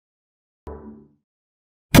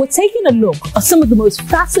we're taking a look at some of the most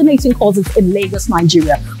fascinating causes in Lagos,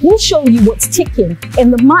 Nigeria. We'll show you what's ticking in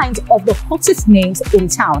the minds of the hottest names in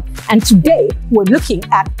town. And today, we're looking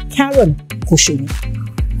at Karen Koshoni.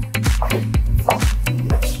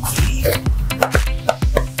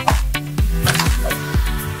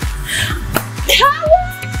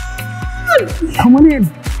 Karen! Come on in.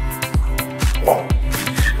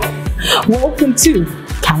 Welcome to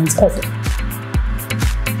Karen's Closet.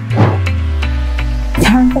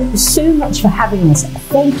 Karen, thank you so much for having us.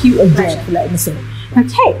 Thank you again for letting us in.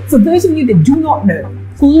 Okay, for those of you that do not know,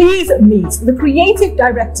 please meet the creative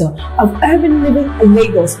director of Urban Living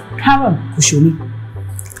Lagos, Karen Koshoni.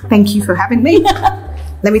 Thank you for having me.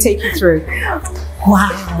 Let me take you through.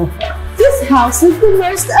 Wow, this house is the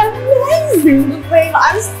most amazing thing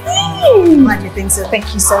I've seen. Glad you think so.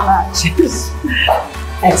 Thank you so much.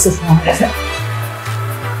 Exercise.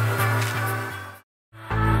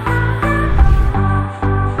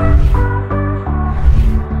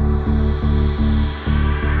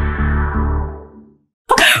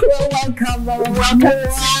 Welcome.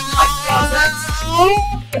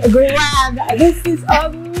 Grand. This is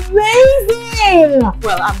amazing.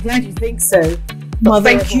 Well, I'm glad you think so.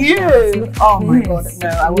 Thank you. Oh my God, no,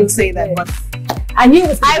 I won't say that, but I knew it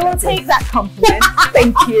was. I will take that compliment.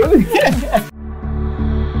 Thank you.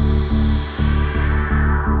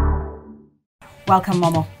 welcome,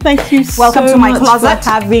 Momo. Thank you Welcome so to my much closet. for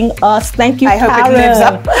having us. Thank you, I hope it lives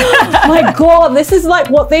up. My God, this is like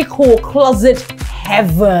what they call closet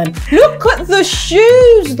heaven. Look at the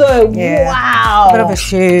shoes though. Yeah. Wow. A bit of a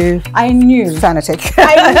shoe. I knew. Fanatic.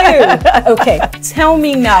 I knew. Okay, tell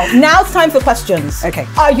me now. Now it's time for questions. Okay.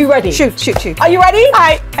 Are you ready? Shoot. Are you ready?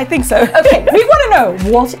 I think so. Okay, we want to know,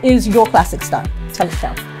 what is your classic style? Tell us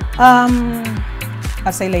now.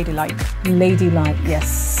 I'd say ladylike. Ladylike.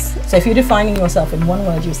 Yes. So if you're defining yourself in one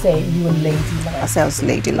word, you say you were ladylike. I say I was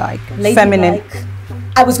ladylike. Ladylike. Feminine.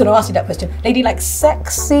 I was going to ask you that question. Ladylike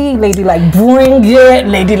sexy, ladylike bring it,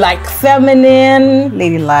 ladylike feminine.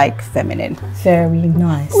 Ladylike feminine. Very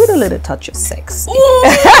nice. With a little touch of sex. Don't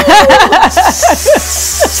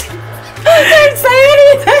say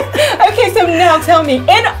anything. Okay, so now tell me,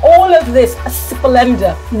 in all of this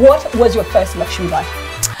splendor, what was your first luxury buy?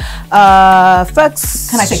 First.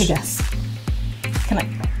 Can I take a guess?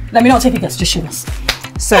 Let me not take a guess, just shoot us.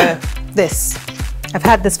 So, this. I've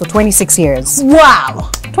had this for 26 years. Wow.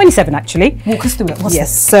 27 actually. Walk us through it. What's yes,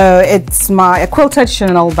 this? so it's a quilted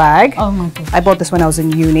Chanel bag. Oh my God. I bought this when I was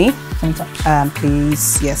in uni. Don't touch.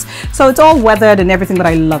 Please, yes. So it's all weathered and everything, but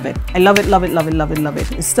I love it. I love it.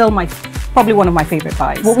 It's still probably one of my favorite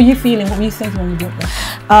buys. What were you feeling? What were you thinking when you bought this?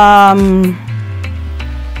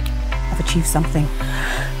 I've achieved something.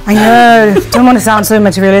 I know, don't want to sound so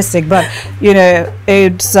materialistic, but you know,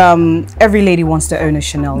 it's every lady wants to own a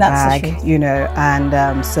Chanel bag, you know,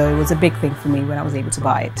 and so it was a big thing for me when I was able to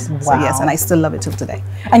buy it. Wow. So yes, and I still love it till today.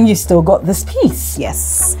 And you still got this piece.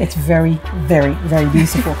 Yes. It's very, very, very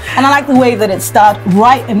beautiful. And I like the way that it starts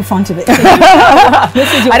right in front of it. So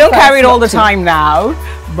I don't carry it all the time now,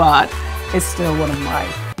 but it's still one of my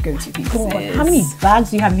go-to pieces. God, how many bags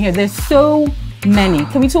do you have in here? There's so many.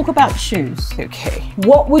 Can we talk about shoes? Okay.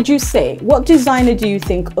 What would you say? What designer do you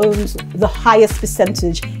think owns the highest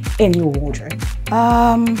percentage in your wardrobe?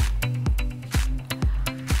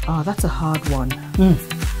 Oh, that's a hard one.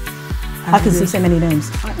 I can see so many names.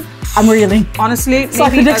 I'm reeling. Honestly, it's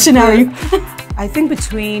like a dictionary. I think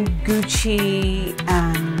between Gucci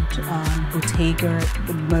and Bottega at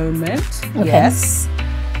the moment. Okay. Yes.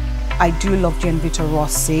 I do love Gianvito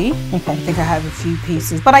Rossi. Okay. I think I have a few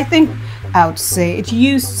pieces, but I think I would say it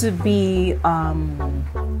used to be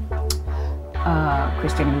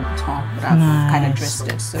Christian Louis Vuitton, but I've kind of dressed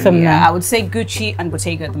it. So yeah, I would say Gucci and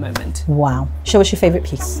Bottega at the moment. Wow. Show us your favorite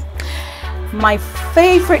piece. My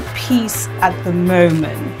favorite piece at the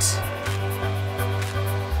moment,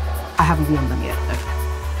 I haven't worn them yet though.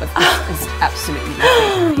 But this is absolutely my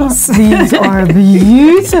favorite piece. These are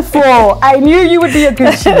beautiful. I knew you would be a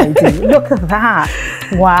Gucci lady. Look at that.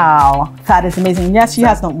 Wow. That is amazing. Yes, she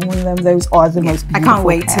has not worn them. Those are the most beautiful. I can't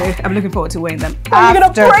wait to. I'm looking forward to wearing them. Are you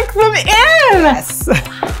going to break them in? Yes.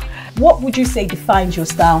 What would you say defines your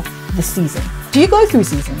style this season? Do you go through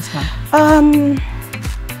seasons now?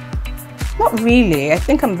 Not really. I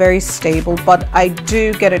think I'm very stable, but I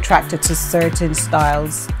do get attracted to certain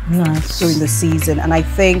styles during the season. And I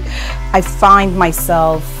think I find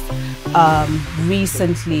myself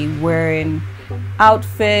recently wearing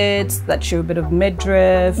outfits that show a bit of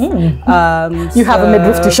midriff. You have a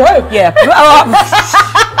midriff to show? Yeah.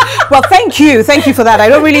 Well, thank you for that. I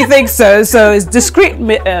don't really think so. So it's discreet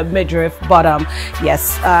midriff, but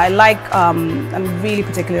yes, I like. I'm really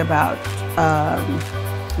particular about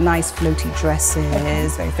nice floaty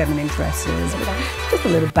dresses, very feminine dresses, with just a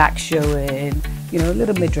little back showing, you know, a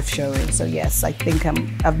little midriff showing. So yes, I think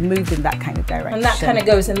I've moved in that kind of direction. And that kind of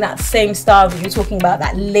goes in that same style that you're talking about,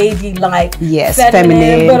 that ladylike, yes,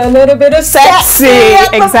 feminine, but a little bit of sexy.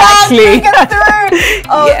 Exactly.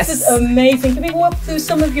 Oh, yes. This is amazing. Can we walk through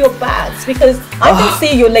some of your bags? Because I can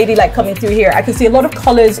see your ladylike coming through here. I can see a lot of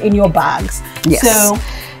colors in your bags. Yes. So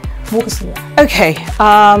walk us through that. Okay.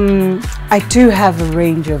 I do have a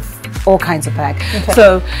range of all kinds of bags. Okay.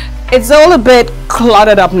 So it's all a bit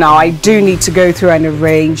cluttered up now. I do need to go through and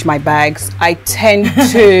arrange my bags. I tend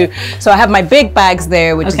to, so I have my big bags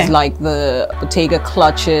there, which is like the Bottega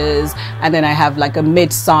clutches, and then I have like a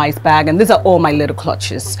mid-sized bag, and these are all my little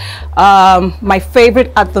clutches. My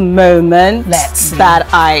favorite at the moment that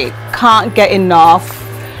I can't get enough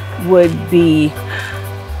would be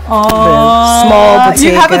the small Bottega.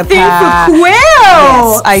 You have a thing for quills.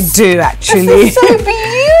 Yes, I do actually. This is so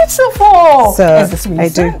beautiful. So is this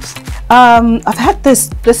recent? I do. I've had this.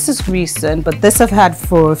 This is recent, but this I've had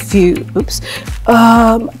for a few. Oops.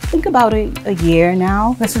 I think about a year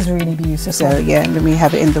now. This is really beautiful. So yeah, and then we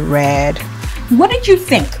have it in the red. What did you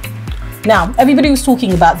think? Now, everybody was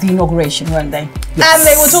talking about the inauguration, weren't they? Yes. And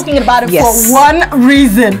they were talking about it for one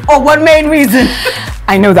reason, or one main reason.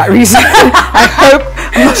 I know that reason.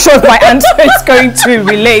 I'm not sure if my answer is going to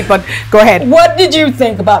relate, but go ahead. What did you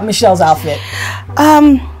think about Michelle's outfit?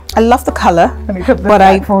 I love the color. Let me put the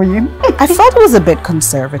bag for you. I thought it was a bit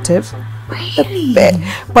conservative. Really? A bit.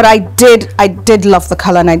 But I did love the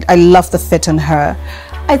color, and I love the fit on her.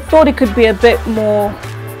 I thought it could be a bit more.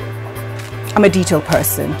 I'm a detail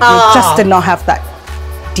person. It just did not have that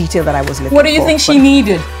detail that I was looking for. What do you think she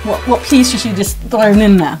needed? What piece should she just thrown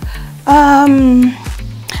in there?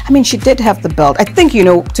 I mean, she did have the belt. I think, you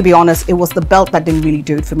know, to be honest, it was the belt that didn't really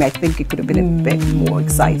do it for me. I think it could have been a bit more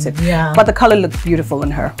excited. Yeah. But the color looked beautiful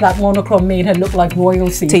on her. That monochrome made her look like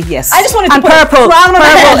royalty. Yes. I just wanted to and put purple.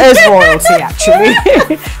 Purple is royalty, actually.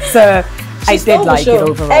 So I did like it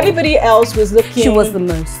overall. Everybody else was looking. She was the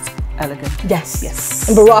most elegant. Yes. Yes.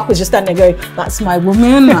 And Barack was just standing there going, "That's my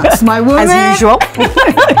woman. That's my woman." As usual.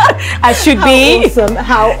 As should be. Awesome.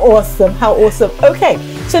 How awesome. How awesome. Okay.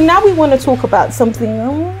 So now we want to talk about something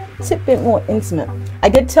a bit more intimate. I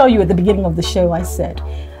did tell you at the beginning of the show, I said,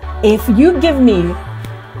 if you give me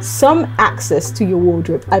some access to your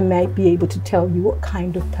wardrobe, I might be able to tell you what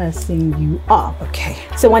kind of person you are. Okay.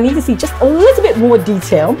 So I need to see just a little bit more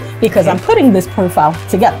detail because I'm putting this profile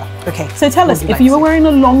together. Okay. So tell us, if you were wearing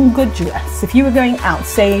a longer dress, if you were going out,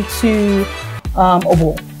 say to a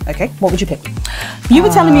ball, okay, what would you pick? You were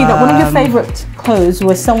telling me that one of your favorite clothes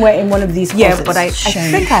was somewhere in one of these closets. Yeah, but I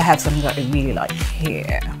think I have something that I really like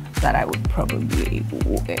here that I would probably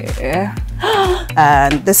wear.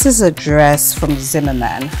 And this is a dress from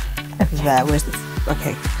Zimmerman. Okay. Where's this?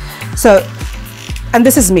 Okay. So, and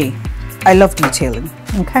this is me. I love detailing.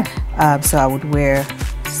 Okay. So I would wear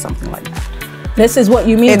something like that. This is what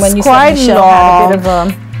you mean it's when you quite said Michelle long, had a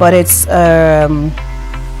bit of but it's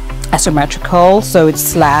asymmetrical, so it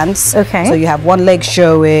slants. Okay. So you have one leg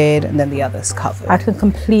showing and then the other's covered. I can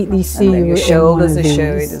completely see and then your shoulders are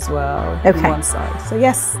showing these. as well. Okay. On one side. So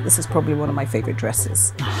yes, this is probably one of my favorite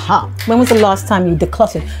dresses. Aha. When was the last time you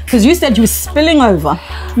decluttered? Because you said you were spilling over.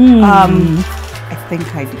 I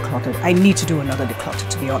think I decluttered. I need to do another declutter,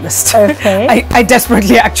 to be honest. Okay. I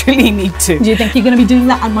desperately actually need to. Do you think you're going to be doing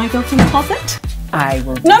that at my girlfriend's closet? I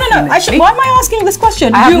will. No. Why am I asking this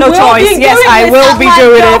question? I have no choice. Yes, I will be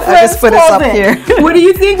doing it. I just put this up here. What do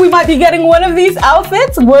you think? We might be getting one of these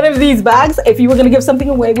outfits, one of these bags. If you were going to give something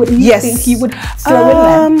away, what do you think you would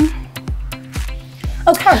throw in there?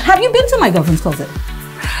 Oh, Karen, have you been to my girlfriend's closet?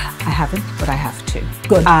 I haven't, but I have to.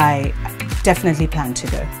 Good. I definitely plan to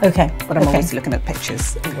go. Okay. But I'm always looking at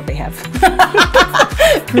pictures of what they have.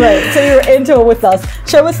 Right. So you're into it with us.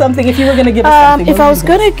 Show us something. If you were going to give us something. If I was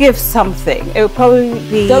going to give something, it would probably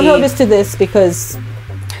be... Don't hold us to this because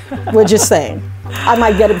we're just saying. I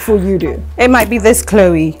might get it before you do. It might be this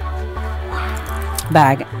Chloe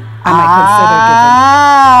bag. I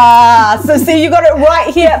might consider giving. So see, you got it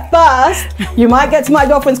right here first. You might get to my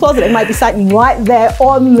girlfriend's closet. It might be sitting right there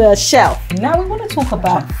on the shelf. Now we want to talk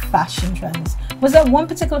about fashion trends. Was there one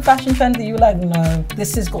particular fashion trend that you were like, no,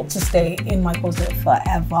 this has got to stay in my closet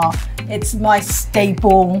forever. It's my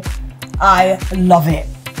staple. I love it.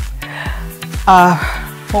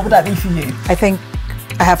 What would that be for you? I think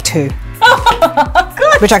I have two,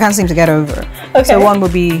 which I can't seem to get over. Okay. So one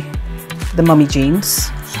would be the mummy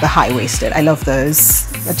jeans, the high-waisted. I love those.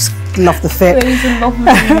 I just love the fit. Those are lovely.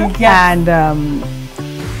 Yeah. And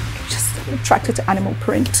just attracted to animal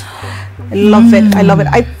print. I love it. I love it.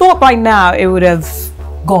 I thought by now it would have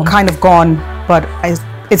kind of gone, but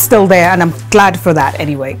it's still there, and I'm glad for that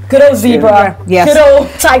anyway. Good old zebra. Yes. Good old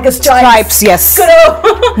tiger stripes. Stripes, yes. Good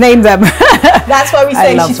old. Name them. That's why we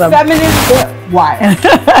say she's feminine but wild.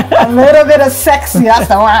 A little bit of sexy. That's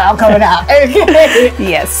the wild coming out. Okay.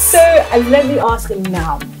 Yes. So let me ask you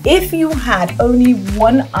now, if you had only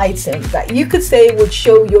one item that you could say would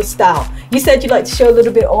show your style, you said you'd like to show a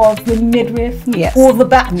little bit of the midriff, yes, or the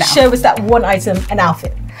back. No. Show us that one item, an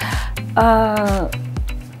outfit.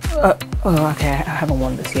 Oh, okay, I haven't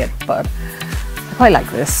worn this yet, but I quite like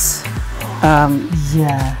this.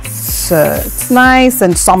 So it's nice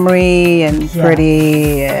and summery and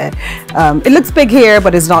pretty. It looks big here,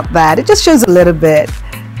 but it's not that. It just shows a little bit.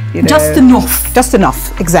 You know, just enough. Just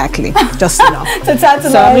enough, exactly. Just enough.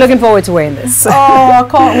 So I'm looking forward to wearing this. Oh, I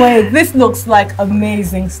can't wait. This looks like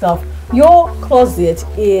amazing stuff. Your closet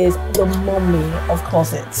is the mummy of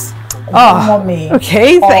closets. Mummy.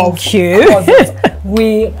 Okay, thank you. Closets.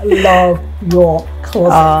 We love your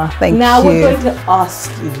closet. Thank you. Now we're going to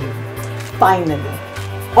ask you, finally,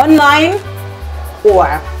 online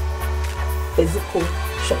or physical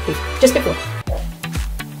shopping? Just pick one.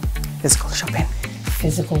 Physical shopping.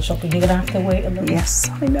 Physical shopping. You're gonna have to wait a little. Yes,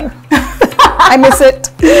 I know. I miss it.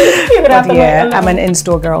 You're gonna have to wait a little. I'm an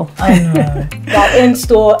in-store girl. I know. That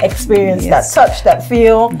in-store experience, yes, that touch, that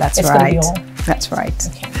feel. That's it's right. Gonna be all. That's right.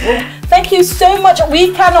 Okay. Well, thank you so much.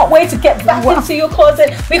 We cannot wait to get back into your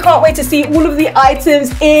closet. We can't wait to see all of the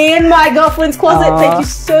items in my girlfriend's closet. Thank you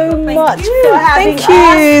so much for having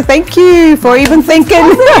us. Thank you for even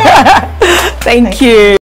thinking. Thank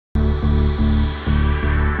you.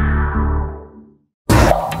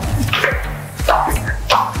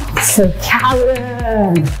 So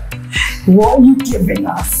Karen, what are you giving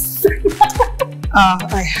us?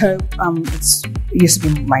 I hope it used to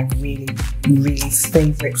be my really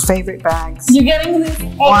favorite bags. You're getting this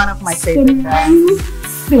one of my favorite bags.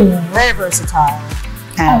 Very versatile.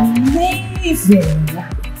 Amazing.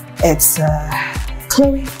 It's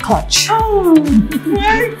Chloe clutch. Oh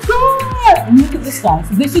my god! Look at this, guys.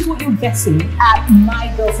 This is what you're getting at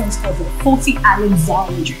my girlfriend's closet, 40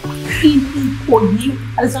 Alexandria in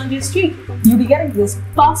Ikoyi, Alexandria Street. You'll be getting this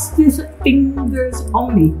fastest fingers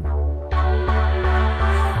only.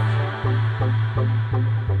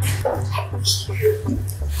 Thank you.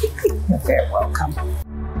 You're very welcome.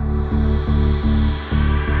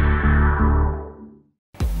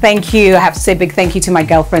 Thank you. I have to say a big thank you to my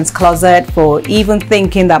girlfriend's closet for even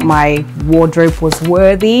thinking that my wardrobe was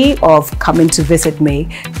worthy of coming to visit me.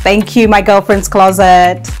 Thank you, my girlfriend's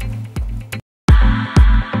closet.